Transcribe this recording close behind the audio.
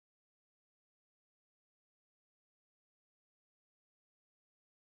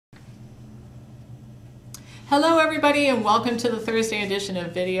Hello everybody and welcome to the Thursday edition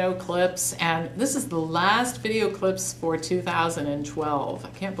of Video Clips, and this is the last Video Clips for 2012. I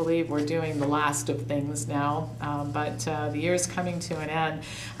can't believe we're doing the last of things now, but the year's coming to an end.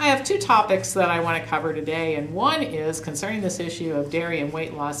 I have two topics that I want to cover today, and one is concerning this issue of dairy and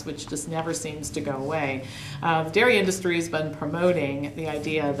weight loss, which just never seems to go away. The dairy industry has been promoting the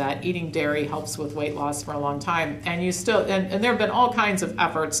idea that eating dairy helps with weight loss for a long time, and there have been all kinds of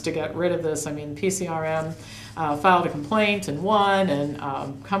efforts to get rid of this. I mean, PCRM filed a complaint and won, and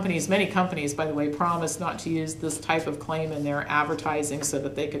many companies, by the way, promised not to use this type of claim in their advertising so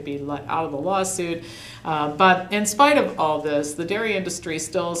that they could be let out of the lawsuit. But in spite of all this, the dairy industry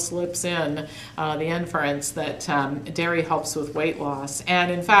still slips in the inference that dairy helps with weight loss. And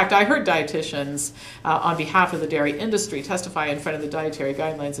in fact, I heard dietitians on behalf of the dairy industry testify in front of the Dietary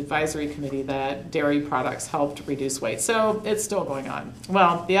Guidelines Advisory Committee that dairy products helped reduce weight. So it's still going on.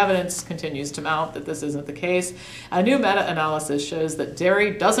 Well, the evidence continues to mount that this isn't the case. A new meta-analysis shows that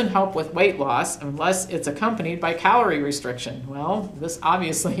dairy doesn't help with weight loss unless it's accompanied by calorie restriction. Well, this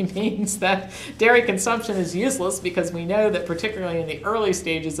obviously means that dairy consumption is useless, because we know that particularly in the early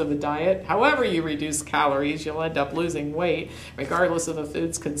stages of a diet, however you reduce calories, you'll end up losing weight regardless of the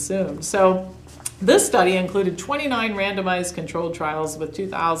foods consumed. So this study included 29 randomized controlled trials with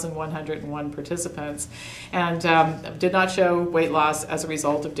 2,101 participants and did not show weight loss as a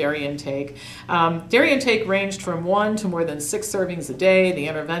result of dairy intake. Dairy intake ranged from 1 to more than 6 servings a day. The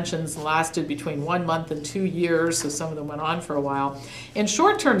interventions lasted between 1 month and 2 years, so some of them went on for a while. In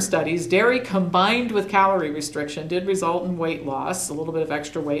short-term studies, dairy combined with calorie restriction did result in weight loss, a little bit of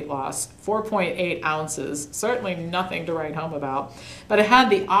extra weight loss, 4.8 ounces, certainly nothing to write home about, but it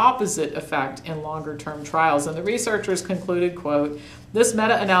had the opposite effect in longer-term trials. And the researchers concluded, quote, "This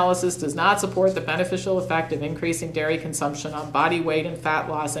meta-analysis does not support the beneficial effect of increasing dairy consumption on body weight and fat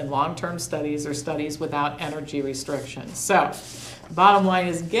loss in long-term studies or studies without energy restrictions." So, the bottom line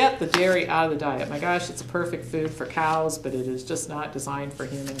is, get the dairy out of the diet. My gosh, it's a perfect food for cows, but it is just not designed for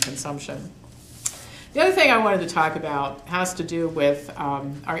human consumption. The other thing I wanted to talk about has to do with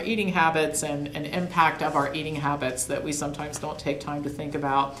our eating habits and an impact of our eating habits that we sometimes don't take time to think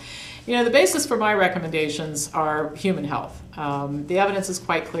about. You know, the basis for my recommendations are human health. The evidence is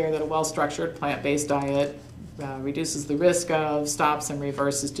quite clear that a well-structured plant-based diet reduces the risk of, stops, and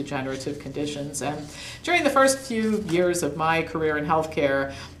reverses degenerative conditions. And during the first few years of my career in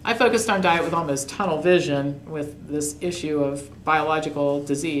healthcare, I focused on diet with almost tunnel vision with this issue of biological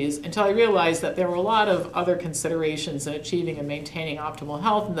disease, until I realized that there were a lot of other considerations in achieving and maintaining optimal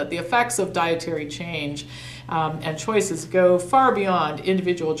health, and that the effects of dietary change and choices go far beyond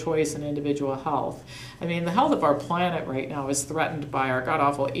individual choice and individual health. I mean, the health of our planet right now is threatened by our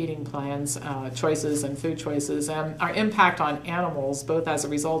god-awful eating plans, choices, and food choices, and our impact on animals, both as a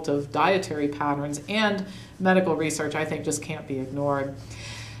result of dietary patterns and medical research, I think just can't be ignored.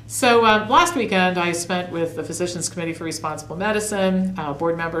 So last weekend I spent with the Physicians Committee for Responsible Medicine,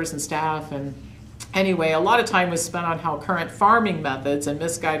 board members and staff, and anyway, a lot of time was spent on how current farming methods and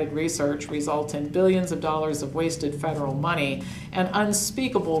misguided research result in billions of dollars of wasted federal money and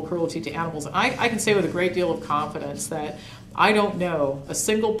unspeakable cruelty to animals. And I can say with a great deal of confidence that I don't know a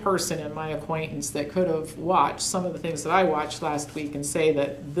single person in my acquaintance that could have watched some of the things that I watched last week and say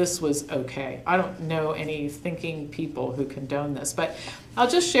that this was okay. I don't know any thinking people who condone this, but I'll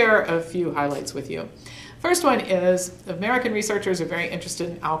just share a few highlights with you. First one is, American researchers are very interested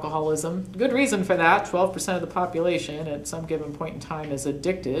in alcoholism. Good reason for that. 12% of the population at some given point in time is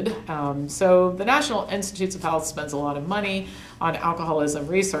addicted. So the National Institutes of Health spends a lot of money on alcoholism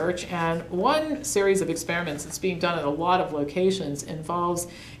research, and one series of experiments that's being done at a lot of locations involves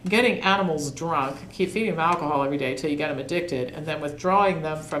getting animals drunk, keep feeding them alcohol every day till you get them addicted, and then withdrawing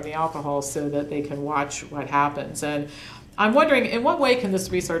them from the alcohol so that they can watch what happens. And I'm wondering, in what way can this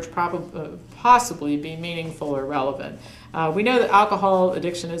research possibly be meaningful or relevant? We know that alcohol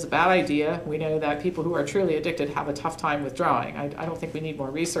addiction is a bad idea. We know that people who are truly addicted have a tough time withdrawing. I don't think we need more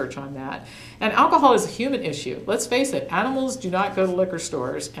research on that. And alcohol is a human issue. Let's face it, animals do not go to liquor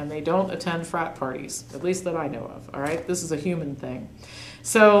stores, and they don't attend frat parties, at least that I know of, all right? This is a human thing.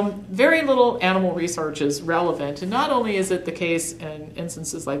 So very little animal research is relevant, and not only is it the case in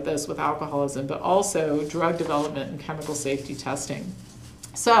instances like this with alcoholism, but also drug development and chemical safety testing.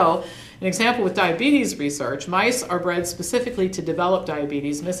 So An example with diabetes research, mice are bred specifically to develop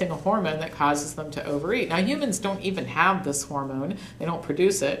diabetes, missing a hormone that causes them to overeat. Now humans don't even have this hormone, they don't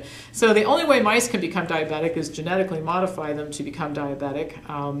produce it. So the only way mice can become diabetic is genetically modify them to become diabetic,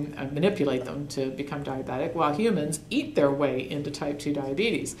 manipulate them to become diabetic, while humans eat their way into type 2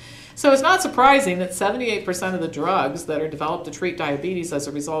 diabetes. So it's not surprising that 78% of the drugs that are developed to treat diabetes as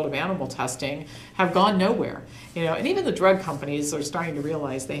a result of animal testing have gone nowhere. And even the drug companies are starting to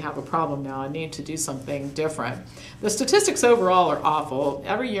realize they have a problem now and need to do something different. The statistics overall are awful.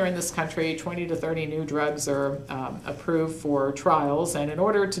 Every year in this country, 20 to 30 new drugs are approved for trials, and in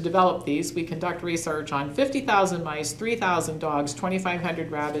order to develop these, we conduct research on 50,000 mice, 3,000 dogs,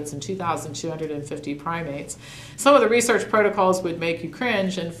 2,500 rabbits, and 2,250 primates. Some of the research protocols would make you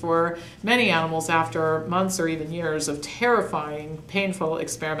cringe, and for many animals, after months or even years of terrifying, painful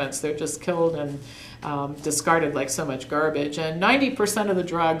experiments, they're just killed and discarded like so much garbage. And 90% of the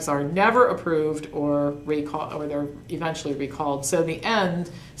drugs are never approved or they're eventually recalled. So the end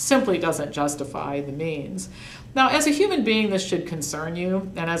simply doesn't justify the means. Now, as a human being, this should concern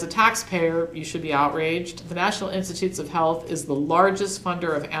you, and as a taxpayer, you should be outraged. The National Institutes of Health is the largest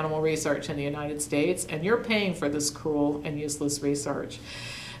funder of animal research in the United States, and you're paying for this cruel and useless research.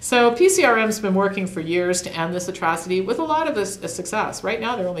 So PCRM's been working for years to end this atrocity with a lot of success. Right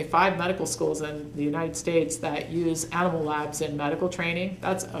now, there are only 5 medical schools in the United States that use animal labs in medical training.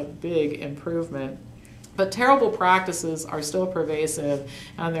 That's a big improvement. But terrible practices are still pervasive,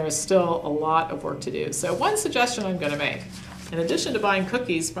 and there is still a lot of work to do. So one suggestion I'm going to make, in addition to buying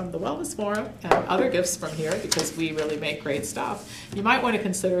cookies from the Wellness Forum and other gifts from here, because we really make great stuff, you might want to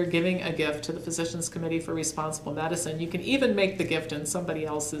consider giving a gift to the Physicians Committee for Responsible Medicine. You can even make the gift in somebody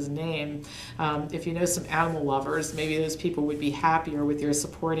else's name. If you know some animal lovers, maybe those people would be happier with your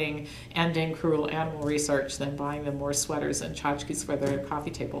supporting ending cruel animal research than buying them more sweaters and tchotchkes for their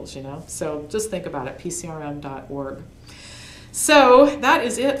coffee tables, So just think about it, pcrm.org. So that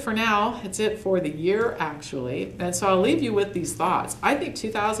is it for now. It's it for the year, actually. And so I'll leave you with these thoughts. I think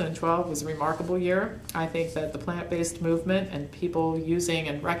 2012 was a remarkable year. I think that the plant-based movement and people using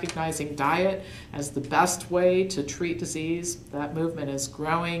and recognizing diet as the best way to treat disease, that movement is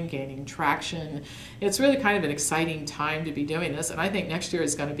growing, gaining traction. It's really kind of an exciting time to be doing this, and I think next year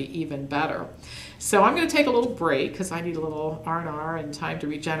is going to be even better. So I'm going to take a little break because I need a little R&R and time to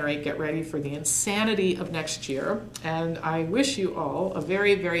regenerate, get ready for the insanity of next year. And I wish you all a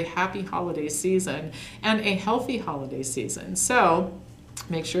very, very happy holiday season and a healthy holiday season. So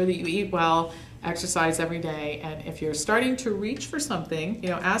make sure that you eat well, exercise every day, and if you're starting to reach for something,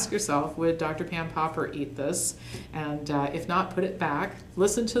 ask yourself, would Dr. Pam Popper eat this? And if not, put it back.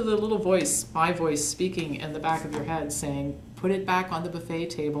 Listen to the little voice, my voice, speaking in the back of your head saying, put it back on the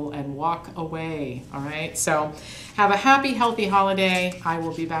buffet table and walk away, all right? So have a happy, healthy holiday. I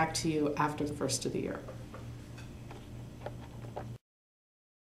will be back to you after the first of the year.